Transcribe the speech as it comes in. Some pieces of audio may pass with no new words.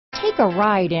Take a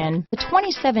ride in the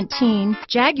 2017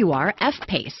 Jaguar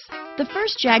F-Pace. The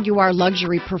first Jaguar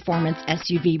luxury performance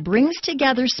SUV brings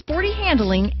together sporty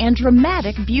handling and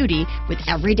dramatic beauty with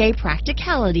everyday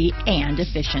practicality and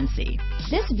efficiency.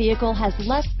 This vehicle has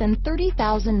less than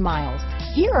 30,000 miles.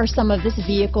 Here are some of this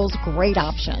vehicle's great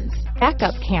options: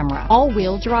 backup camera,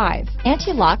 all-wheel drive,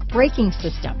 anti-lock braking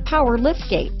system, power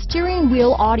liftgate, steering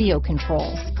wheel audio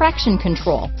controls, traction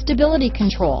control, stability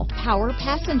control, power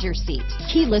passenger seat,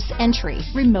 keyless entry,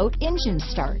 remote engine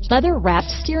start,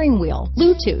 leather-wrapped steering wheel,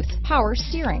 Bluetooth, power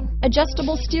steering,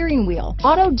 adjustable steering wheel,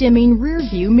 auto-dimming rear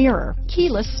view mirror,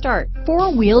 keyless start,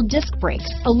 four-wheel disc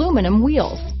brakes, aluminum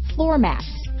wheels, floor mats.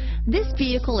 This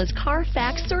vehicle is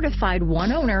Carfax certified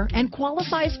one owner and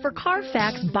qualifies for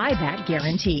Carfax buyback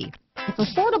guarantee. If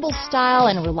affordable style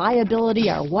and reliability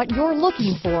are what you're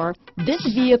looking for, this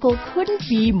vehicle couldn't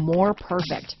be more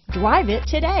perfect. Drive it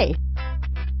today.